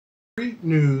Street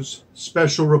News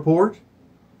special report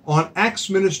on Acts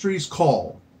Ministry's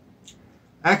call.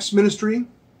 Acts Ministry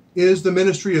is the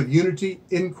ministry of unity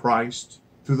in Christ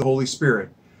through the Holy Spirit.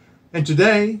 And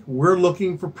today we're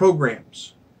looking for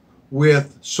programs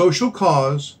with social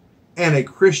cause and a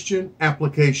Christian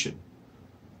application.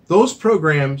 Those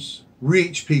programs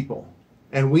reach people,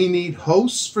 and we need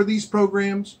hosts for these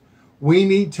programs. We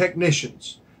need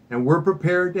technicians, and we're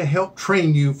prepared to help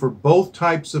train you for both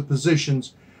types of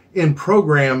positions in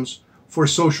programs for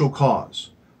social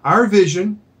cause. Our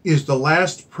vision is the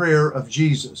last prayer of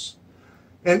Jesus,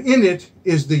 and in it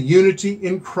is the unity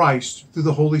in Christ through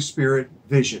the Holy Spirit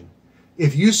vision.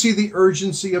 If you see the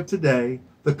urgency of today,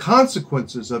 the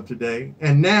consequences of today,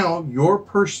 and now your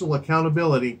personal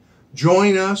accountability,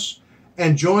 join us,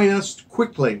 and join us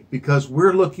quickly, because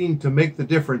we're looking to make the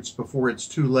difference before it's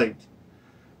too late.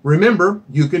 Remember,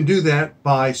 you can do that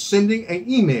by sending an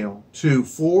email to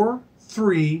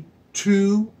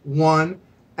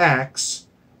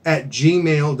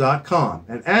 4321acts@gmail.com.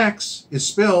 And Acts is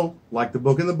spelled like the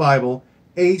book in the Bible,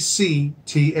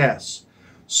 ACTS.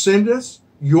 Send us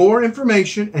your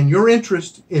information and your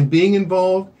interest in being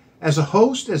involved as a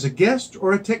host, as a guest,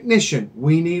 or a technician.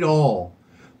 We need all.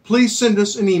 Please send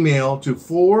us an email to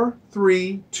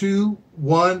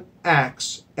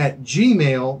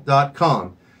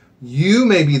 4321acts@gmail.com. You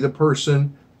may be the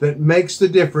person that makes the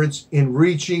difference in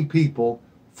reaching people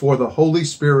for the Holy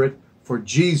Spirit, for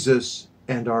Jesus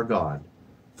and our God.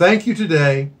 Thank you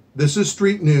today. This is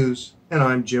Street News, and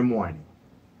I'm Jim Whining.